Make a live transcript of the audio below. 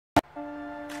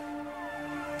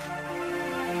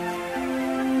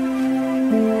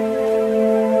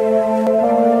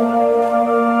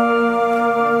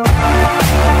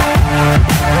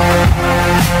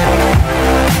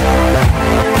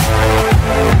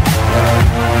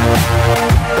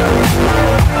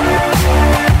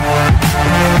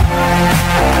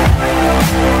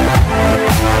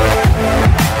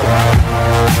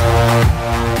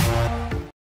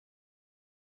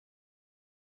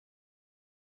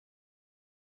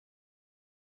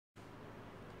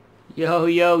Yo,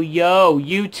 yo, yo,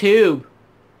 YouTube.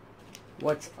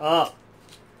 What's up?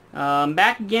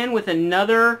 Back again with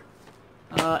another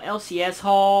LCS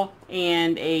haul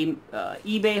and a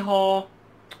eBay haul.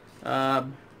 I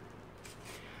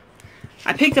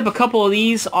picked up a couple of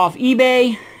these off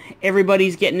eBay.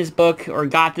 Everybody's getting this book, or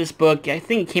got this book. I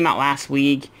think it came out last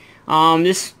week.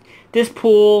 This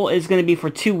pool is going to be for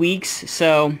 2 weeks,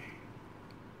 so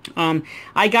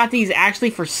I got these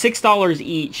actually for $6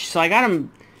 each. So I got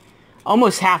them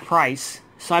almost half price.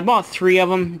 So I bought 3 of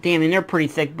them. Damn, and they're pretty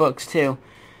thick books too.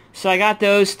 So I got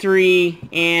those 3,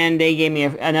 and they gave me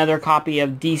another copy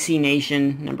of DC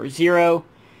Nation number 0.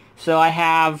 So I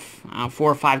have 4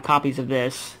 or 5 copies of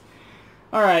this.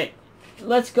 Alright,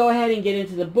 let's go ahead and get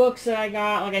into the books that I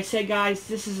got. Like I said, guys,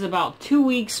 this is about 2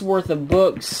 weeks worth of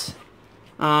books.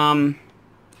 I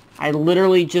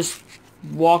literally just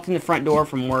walked in the front door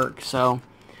from work, so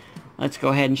let's go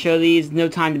ahead and show these. No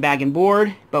time to bag and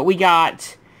board, but we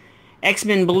got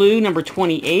X-Men Blue number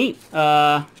 28.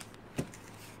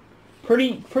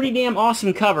 Pretty damn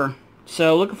awesome cover.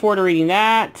 So looking forward to reading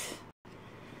that.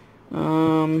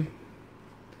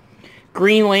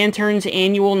 Green Lanterns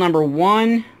Annual number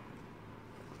 1.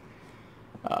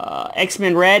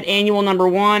 X-Men Red Annual number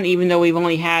 1, even though we've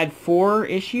only had 4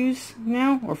 issues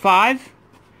now, or 5.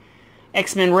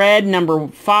 X-Men Red number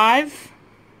 5.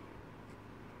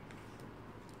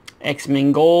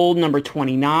 X-Men Gold number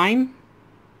 29.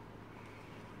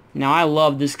 Now I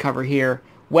love this cover here.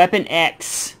 Weapon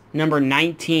X number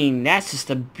 19. That's just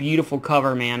a beautiful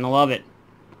cover, man. I love it.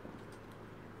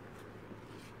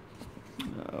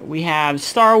 We have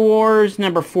Star Wars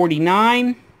number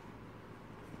 49.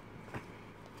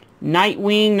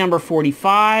 Nightwing number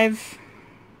 45.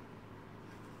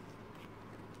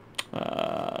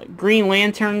 Green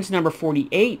Lanterns number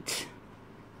 48.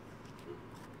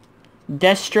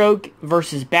 Deathstroke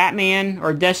versus Batman,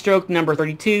 or Deathstroke number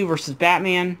 32 versus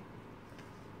Batman.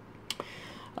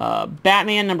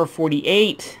 Batman number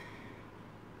 48.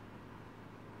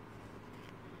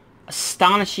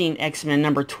 Astonishing X-Men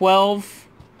number 12.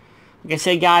 Like I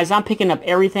said, guys, I'm picking up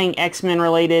everything X-Men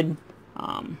related.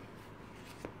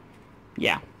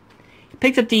 Yeah.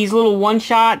 Picked up these little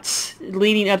one-shots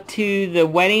leading up to the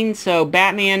wedding. So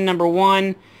Batman number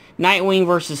 1, Nightwing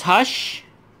versus Hush,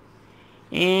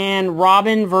 and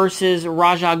Robin versus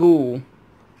Ra's al Ghul.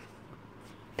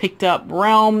 Picked up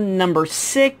Realm number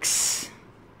 6.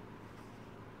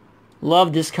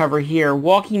 Love this cover here.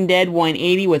 Walking Dead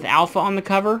 180 with Alpha on the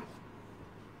cover.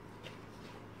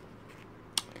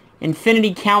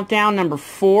 Infinity Countdown number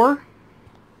 4.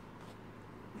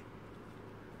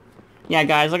 Yeah,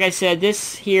 guys, like I said,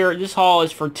 this haul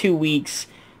is for 2 weeks.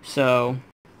 So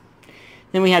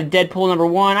then we have Deadpool number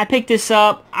 1. I picked this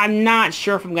up. I'm not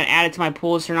sure if I'm going to add it to my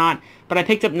pull list or not, but I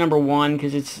picked up number 1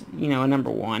 because it's, you know, a number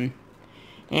 1.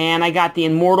 And I got the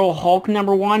Immortal Hulk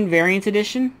number 1 variant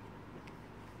edition.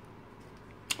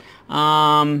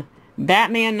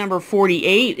 Batman number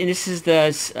 48, and this is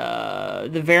the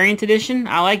variant edition.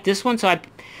 I like this one. So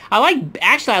I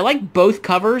like both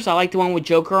covers. I like the one with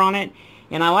Joker on it,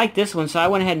 and I like this one, so I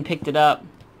went ahead and picked it up.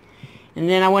 And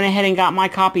then I went ahead and got my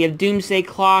copy of Doomsday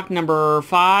Clock number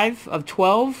 5 of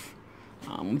 12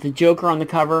 with the Joker on the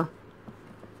cover.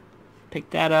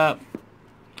 Picked that up.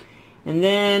 And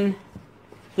then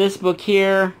this book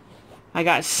here, I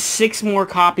got 6 more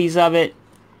copies of it.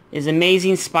 Is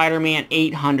Amazing Spider-Man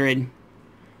 800.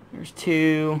 There's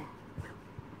 2,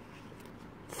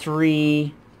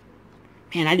 3.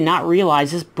 Man, I did not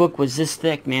realize this book was this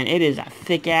thick, man. It is a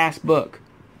thick-ass book.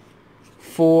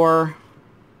 4,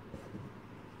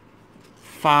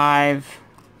 5,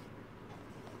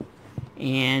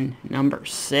 and number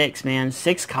 6, man.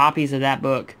 6 copies of that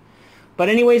book. But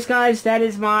anyways, guys, that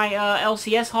is my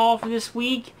LCS haul for this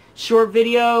week. Short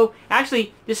video.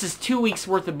 Actually, this is 2 weeks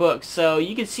worth of books, so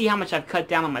you can see how much I've cut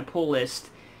down on my pull list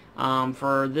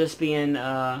for this being...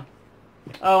 Oh,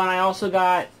 and I also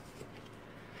got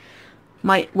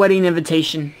my wedding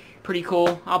invitation. Pretty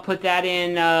cool. I'll put that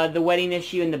in the wedding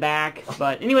issue in the back.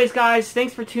 But anyways, guys,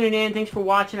 thanks for tuning in. Thanks for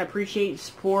watching. I appreciate your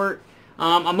support.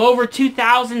 I'm over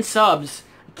 2,000 subs.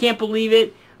 I can't believe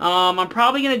it. I'm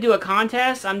probably going to do a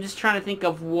contest. I'm just trying to think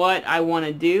of what I want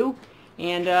to do.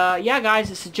 And, yeah,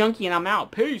 guys, it's a Junkie, and I'm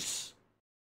out. Peace!